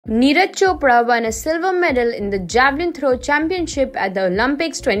Neeraj Chopra won a silver medal in the javelin throw championship at the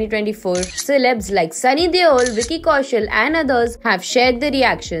Olympics 2024. Celebs like Sunny Deol, Vicky Kaushal and others have shared their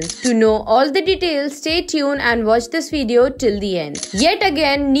reactions. To know all the details, stay tuned and watch this video till the end. Yet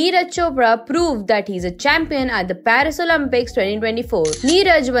again, Neeraj Chopra proved that he's a champion at the Paris Olympics 2024.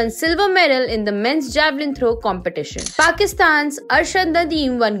 Neeraj won silver medal in the men's javelin throw competition. Pakistan's Arshad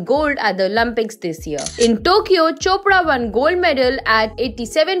Nadeem won gold at the Olympics this year. In Tokyo, Chopra won gold medal at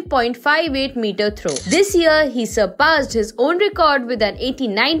 87.58 meter throw. This year, he surpassed his own record with an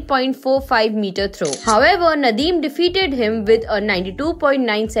 89.45 meter throw. However, Nadeem defeated him with a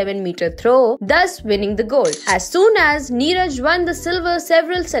 92.97 meter throw, thus winning the gold. As soon as Neeraj won the silver,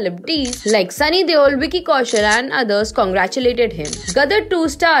 several celebrities like Sunny Deol, Vicky Kaushal and others congratulated him. Gadar 2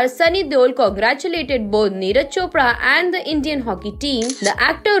 star Sunny Deol congratulated both Neeraj Chopra and the Indian hockey team. The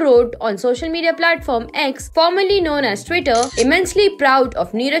actor wrote on social media platform X, formerly known as Twitter, immensely proud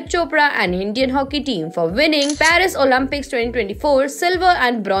of Neeraj Chopra and Indian hockey team for winning Paris Olympics 2024 silver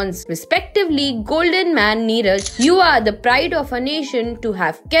and bronze respectively. Golden man Neeraj, you are the pride of a nation to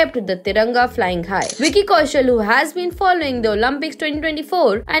have kept the Tiranga flying high. Vicky Kaushal, who has been following the Olympics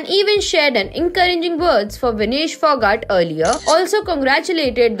 2024 and even shared an encouraging words for Vinesh Fogart earlier, also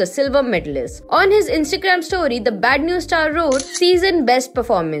congratulated the silver medalist. On his Instagram story, the Bad News star wrote, "Season best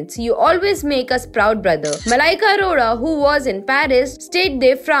performance. You always make us proud, brother." Malaika Arora, who was in Paris, Stade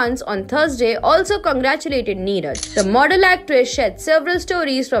de France on Thursday, also congratulated Neeraj. The model actress shared several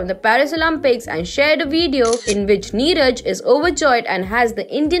stories from the Paris Olympics and shared a video in which Neeraj is overjoyed and has the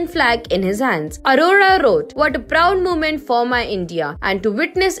Indian flag in his hands. Arora wrote, "What a proud moment for my India, and to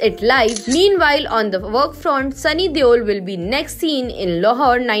witness it live." Meanwhile, on the work front, Sunny Deol will be next seen in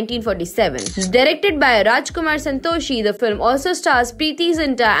Lahore 1947. Directed by Rajkumar Santoshi, the film also stars Preeti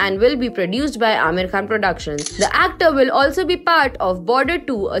Zinta and will be produced by Amir Khan Productions. The actor will also be part of Border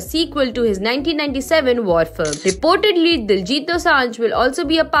 2, a sequel to his 1997 war film. Reportedly, Diljit Dosanjh will also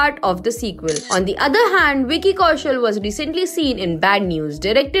be a part of the sequel. On the other hand, Vicky Kaushal was recently seen in Bad News,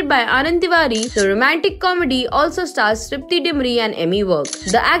 directed by Anand Tiwari. The romantic comedy also stars Tripti Dimri and Emmy Work.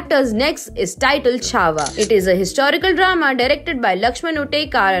 The actor's next is titled Chhawa. It is a historical drama directed by Lakshman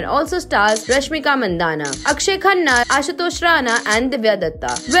Utekar and also stars Rashmika Mandana, Akshay Khanna, Ashutosh Rana and Divya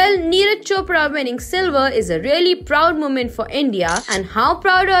Datta. Well, Neeraj Chopra winning silver is a really proud moment for India. And how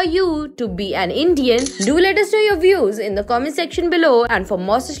proud are you to be an Indian? Do let us know your views in the comment section below, and for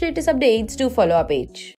more such latest updates, do follow our page.